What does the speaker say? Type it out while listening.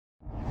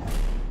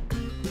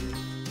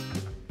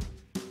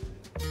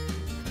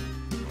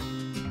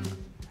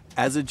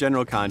As a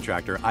general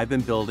contractor, I've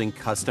been building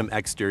custom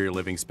exterior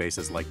living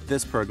spaces like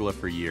this pergola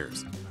for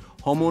years.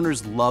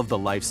 Homeowners love the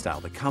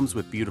lifestyle that comes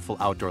with beautiful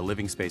outdoor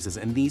living spaces,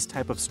 and these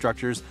type of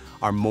structures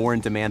are more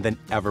in demand than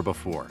ever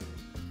before.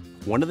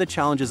 One of the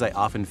challenges I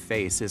often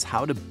face is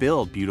how to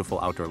build beautiful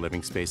outdoor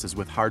living spaces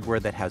with hardware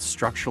that has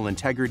structural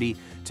integrity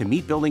to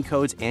meet building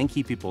codes and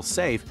keep people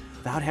safe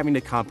without having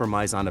to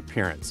compromise on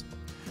appearance.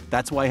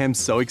 That's why I'm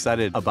so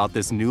excited about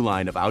this new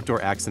line of outdoor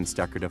accents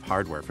decorative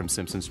hardware from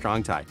Simpson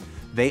Strong-Tie.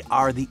 They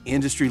are the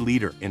industry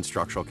leader in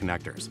structural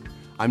connectors.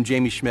 I'm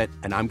Jamie Schmidt,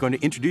 and I'm going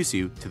to introduce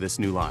you to this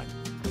new line.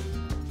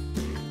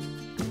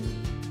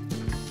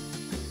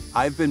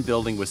 I've been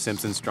building with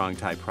Simpson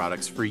Strong-Tie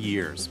products for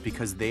years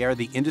because they are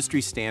the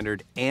industry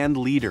standard and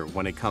leader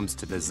when it comes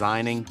to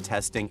designing,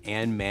 testing,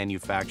 and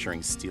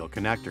manufacturing steel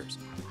connectors.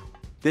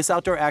 This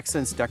outdoor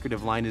accents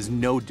decorative line is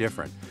no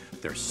different.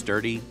 They're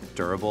sturdy,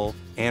 durable,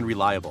 and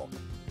reliable.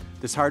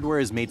 This hardware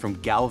is made from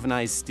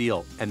galvanized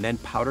steel and then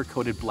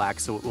powder-coated black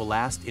so it will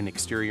last in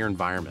exterior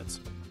environments.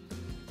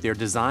 They're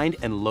designed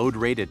and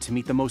load-rated to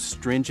meet the most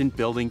stringent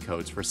building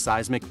codes for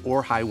seismic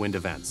or high wind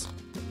events.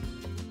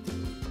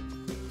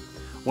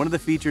 One of the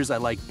features I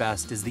like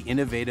best is the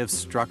innovative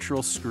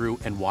structural screw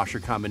and washer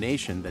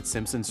combination that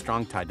Simpson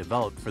Strong-Tie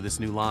developed for this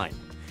new line.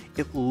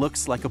 It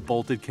looks like a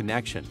bolted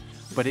connection,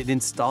 but it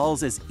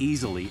installs as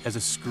easily as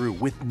a screw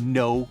with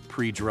no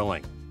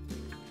pre-drilling.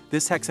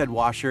 This hex head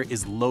washer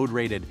is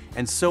load-rated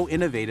and so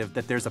innovative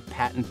that there's a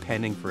patent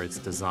pending for its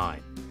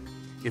design.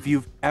 If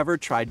you've ever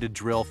tried to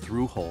drill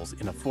through holes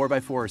in a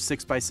 4x4 or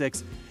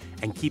 6x6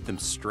 and keep them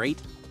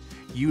straight,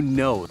 you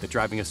know that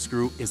driving a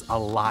screw is a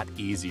lot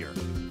easier.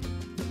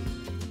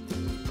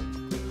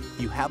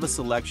 You have a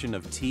selection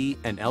of T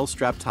and L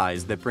strap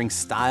ties that bring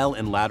style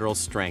and lateral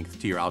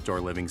strength to your outdoor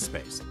living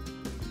space.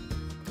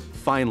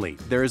 Finally,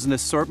 there is an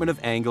assortment of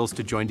angles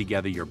to join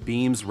together your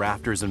beams,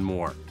 rafters, and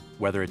more.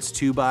 Whether it's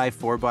 2x,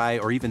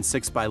 4x, or even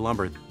 6x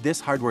lumber, this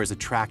hardware is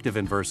attractive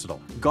and versatile.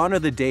 Gone are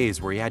the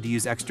days where you had to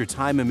use extra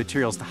time and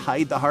materials to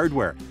hide the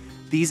hardware.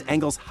 These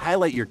angles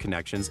highlight your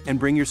connections and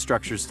bring your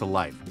structures to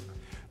life.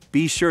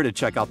 Be sure to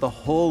check out the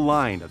whole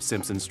line of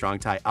Simpson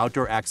Strong-Tie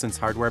outdoor accents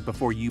hardware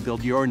before you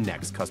build your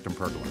next custom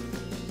pergola.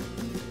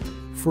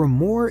 For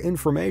more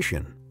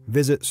information,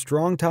 visit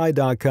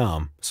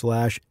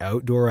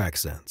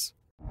strongtie.com/outdooraccents.